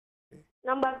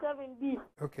 Number 7, B.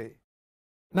 Okay.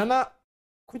 Nana,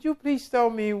 could you please tell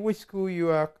me which school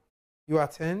you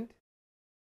attend?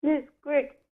 Please,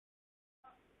 quick.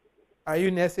 Are you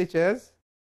in SHS?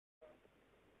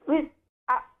 Please,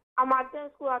 I'm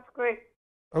attending school at Craig.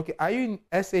 Okay. Are you in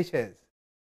SHS?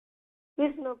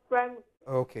 Please, no primary.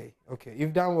 Okay. Okay.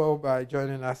 You've done well by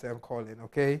joining us and calling.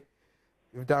 Okay.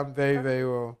 You've done very, very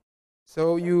well.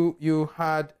 So you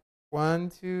had 1,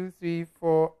 2, 3,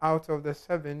 4 out of the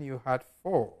 7. You had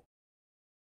 4.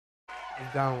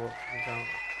 You've done well. You've done well.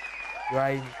 You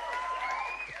are in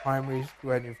primary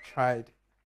school and you've tried.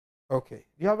 Okay.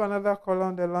 Do you have another call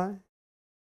on the line?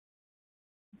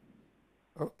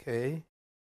 Okay.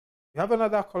 You have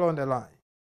another call on the line.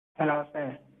 Hello,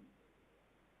 sir.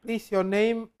 Please, your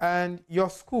name and your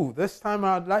school. This time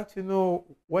I'd like to know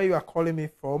where you are calling me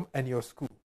from and your school.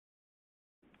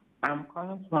 I'm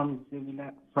calling from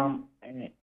the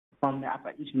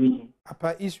Upper East region.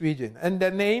 Upper East region. And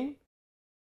the name?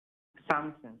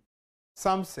 Samson.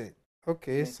 Samson.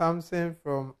 Okay, Yes. Samson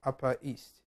from Upper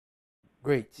East.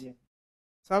 Great. Yes.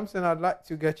 Samson, I'd like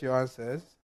to get your answers.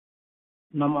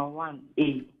 Number 1,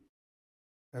 A.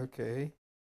 Okay.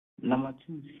 Number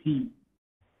 2, C.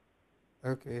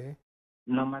 Okay.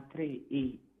 Number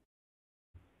 3,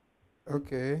 A.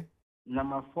 Okay.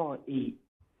 Number 4, A.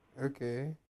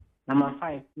 Okay. Number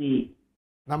 5, A.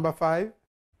 Number 5.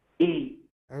 A.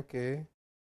 Okay.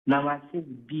 Number 6,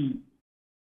 B.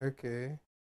 Okay.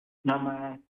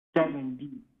 Number 7,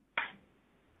 B.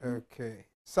 Okay.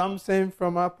 Something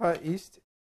from Upper East.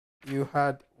 You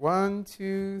had 1,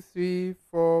 2, 3,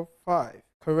 4, 5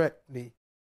 correctly.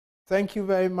 Thank you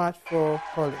very much for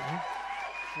calling.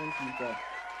 Thank you, sir.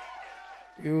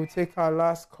 We will take our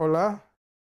last caller,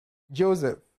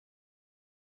 Joseph.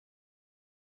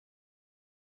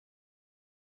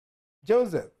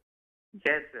 Joseph.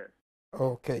 Yes, sir.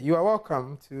 Okay. You are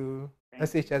welcome to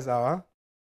SHS Hour.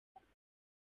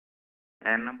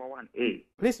 And number 1, A.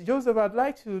 Please, Joseph, I'd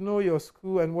like to know your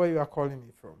school and where you are calling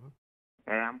me from.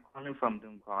 I'm calling from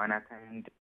Dunkwao and I attend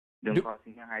Dunkwao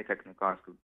Senior High Technical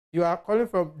School. You are calling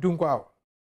from Dunkwao?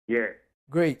 Yes.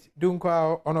 Great.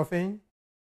 Dunkwao, Onofin?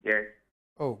 Yes.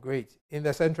 Oh, great. In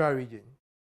the central region?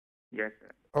 Yes, sir.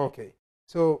 Okay.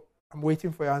 So I'm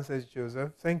waiting for your answers,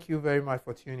 Joseph. Thank you very much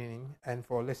for tuning in and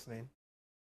for listening,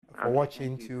 for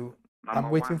watching too. I'm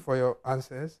waiting for your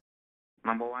answers.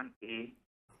 Number 1, A.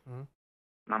 Mhm.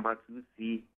 Number 2,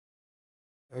 C.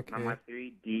 Okay. Number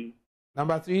 3, D.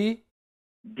 Number 3?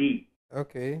 D.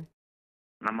 Okay.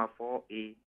 Number 4,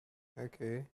 A.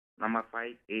 Okay. Number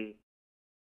 5, A.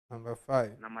 Number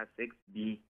 5. Number 6,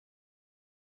 B.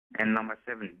 And number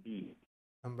 7, B.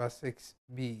 Number 6,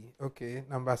 B. Okay.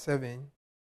 Number 7,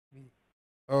 B.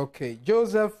 Okay.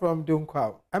 Joseph from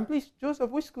Dunkwao. And please,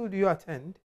 Joseph, which school do you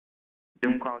attend?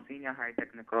 Dunkwao Senior High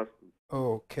Technical School.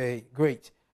 Okay.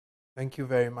 Great. Thank you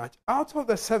very much. Out of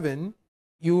the 7,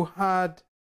 you had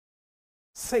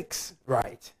 6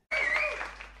 right.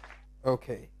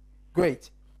 Okay.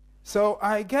 Great. So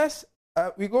I guess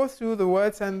we go through the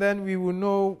words and then we will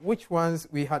know which ones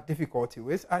we had difficulty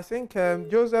with. I think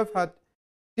Joseph had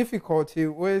difficulty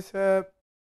with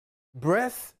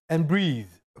breath and breathe.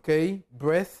 Okay,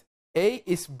 breath. A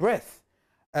is breath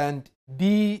and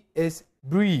B is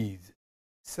breathe.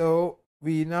 So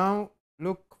we now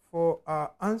look for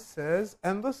our answers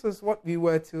and this is what we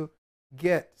were to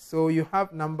get. So you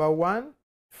have number 1,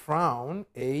 frown,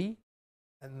 A,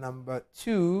 and number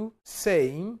 2,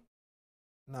 same.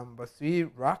 Number 3,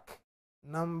 rock.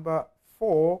 Number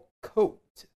 4,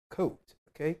 coat. Coat.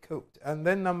 Okay, coat. And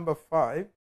then number 5,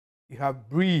 you have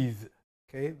breathe.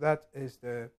 Okay, that is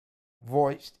the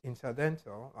voiced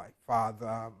incidental, like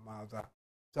father, mother.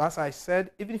 So as I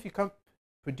said, even if you can't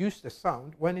produce the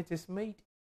sound, when it is made,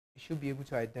 you should be able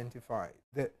to identify.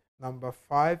 The number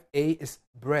 5, A, is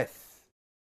breath.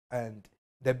 And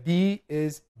the B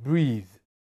is breathe.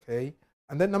 Okay.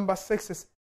 And then number 6 is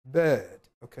bird.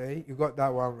 Okay, you got that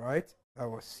one right. That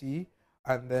was C.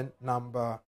 And then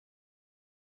number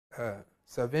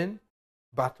 7,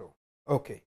 battle.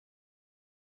 Okay.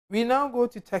 We now go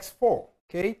to text 4.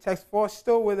 Okay, text 4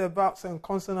 still with the vowels and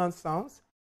consonant sounds.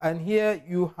 And here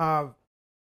you have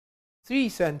 3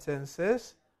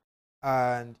 sentences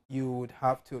and you would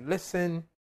have to listen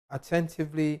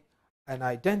attentively and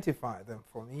identify them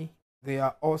for me. There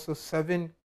are also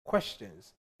 7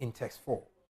 questions in text 4.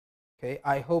 Okay,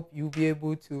 I hope you'll be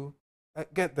able to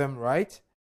get them right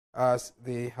as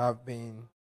they have been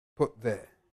put there.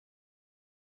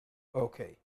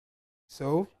 Okay,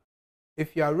 so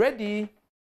if you are ready,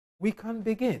 we can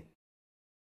begin.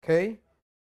 Okay,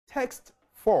 text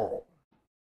 4.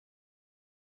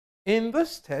 In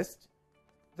this test,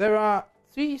 there are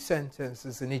 3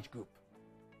 sentences in each group.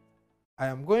 I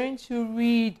am going to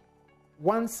read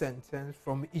 1 sentence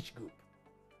from each group.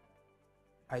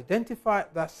 Identify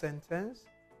that sentence,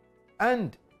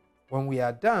 and when we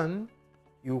are done,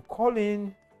 you call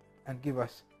in and give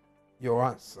us your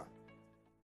answer.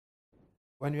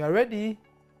 When you are ready,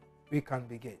 we can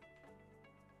begin.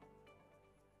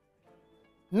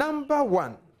 Number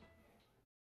 1,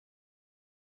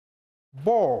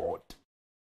 bored.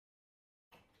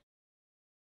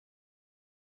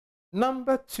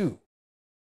 Number 2,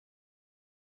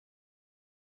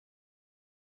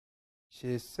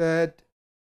 she said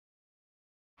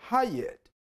hired.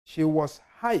 She was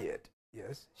hired.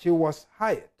 Yes, she was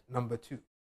hired. Number 2.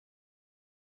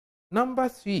 Number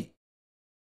 3,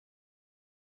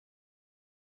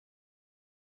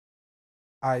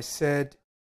 I said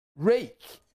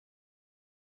rake.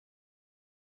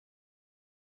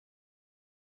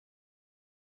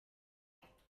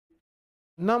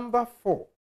 Number 4,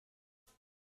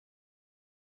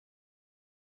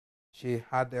 she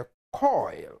had a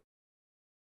coil.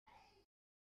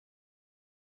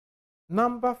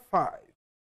 Number 5,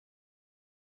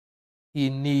 he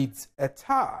needs a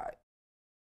tie.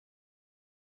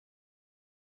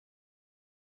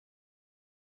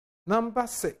 Number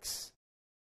 6.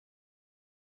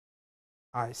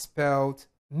 I spelled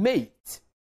mate.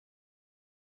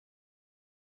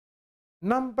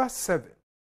 Number 7.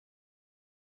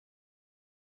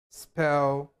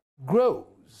 Spell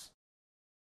grows.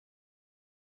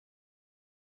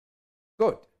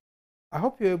 Good. I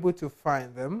hope you're able to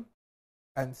find them.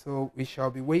 And so we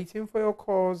shall be waiting for your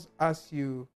calls as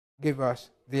you give us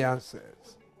the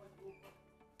answers.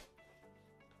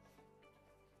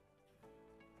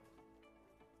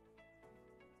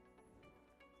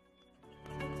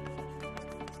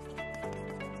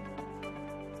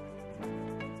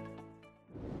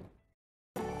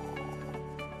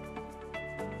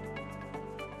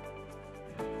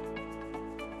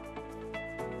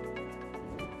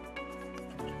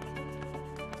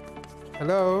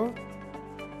 Hello?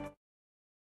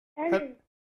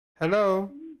 Hello?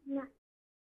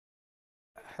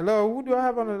 Hello? Who do I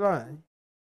have on the line?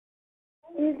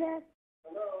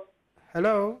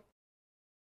 Hello?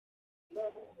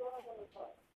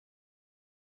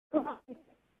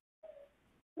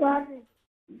 Roderick.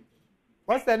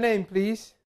 What's the name,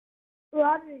 please?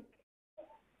 Roderick.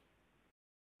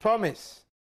 Promise.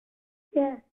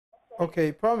 Yes.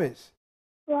 Okay, Promise.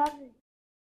 Roderick.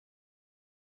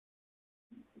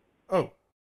 Oh,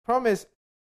 Promise.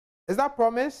 Is that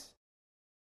Promise?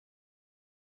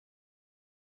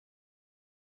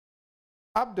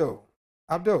 Abdul.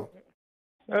 Hello.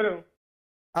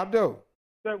 Abdul.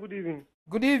 Sir, good evening.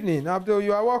 Good evening, Abdul.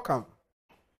 You are welcome.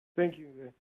 Thank you.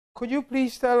 Sir. Could you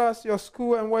please tell us your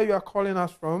school and where you are calling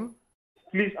us from?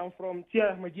 Please, I'm from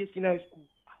Tia Ahmadiyya Senior School.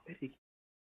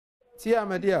 Tia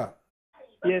Ahmadiyya.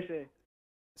 Yes, sir.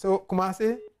 So,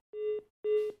 Kumasi?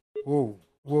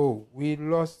 Whoa, we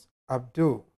lost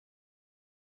Abdul.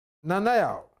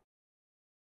 Nanayao.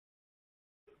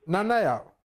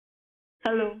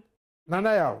 Hello.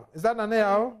 Nanayao. Is that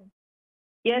Nanayao?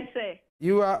 Yes, sir.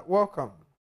 You are welcome.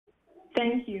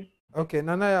 Thank you. Okay,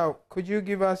 Nanayao, could you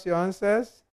give us your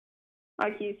answers?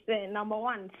 Okay, sir. Number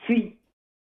 1, C.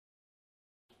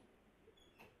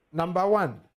 Number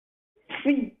 1.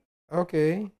 C.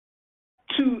 Okay.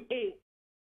 2A.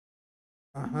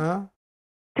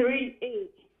 3A.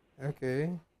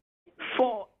 Okay.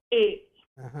 4A.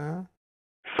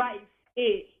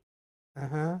 5A.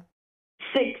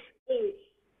 6A.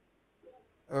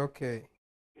 Okay.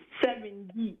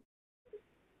 7B.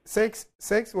 6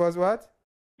 was what?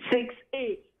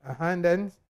 6A. And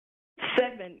then?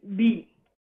 7B.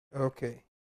 Okay.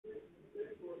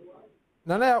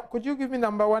 Nanayao, could you give me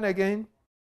number 1 again?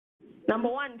 Number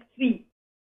 1, C.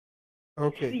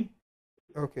 Okay. C.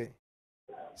 Okay.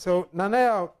 So,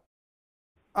 Nanayao,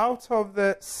 out of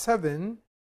the 7,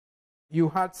 you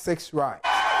had 6 right.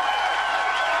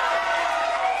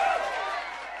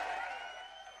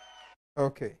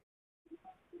 Okay.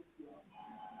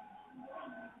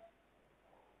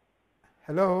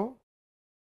 Hello?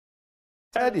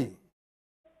 Teddy.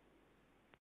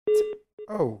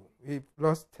 Oh, we've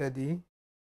lost Teddy.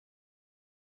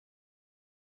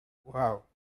 Wow.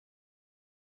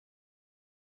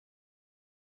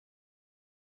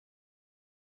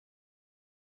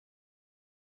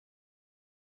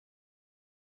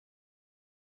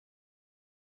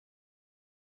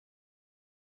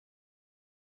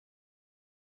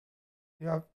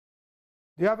 Do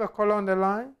you have a caller on the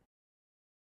line?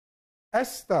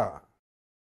 Esther.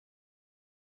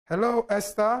 Hello,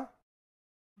 Esther.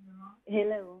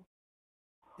 Hello.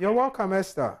 You're welcome,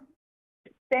 Esther.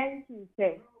 Thank you,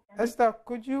 sir. Esther,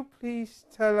 could you please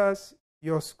tell us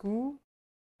your school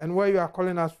and where you are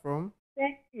calling us from?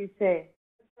 Thank you, sir.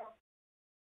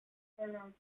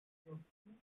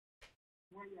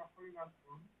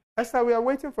 Esther, we are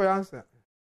waiting for your answer.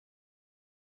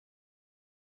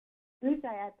 Please,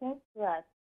 I attend class.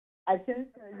 I change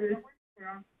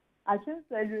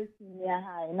senior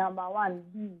high. Number 1,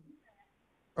 B.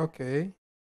 Okay.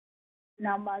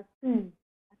 Number 2.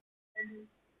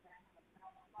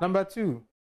 Number 2.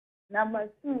 Number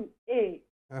 2, A.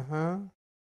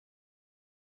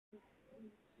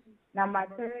 Number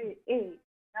 3, A.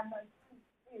 Number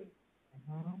 2, A.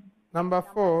 Number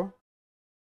 4.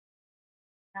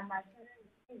 Number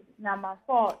 3, A. Number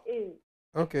 4, A.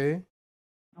 Okay.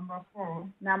 Number 4.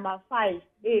 Number 5,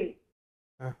 A.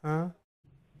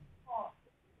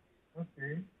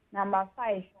 Okay. Number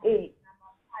 5, A.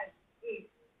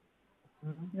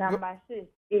 Number 6,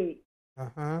 A.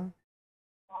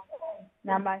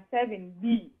 Number 7,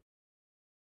 B.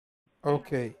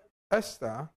 Okay.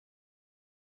 Esther?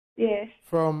 Yes.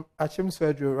 From Achim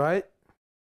Surgery, right?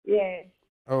 Yes.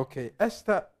 Okay.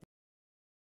 Esther,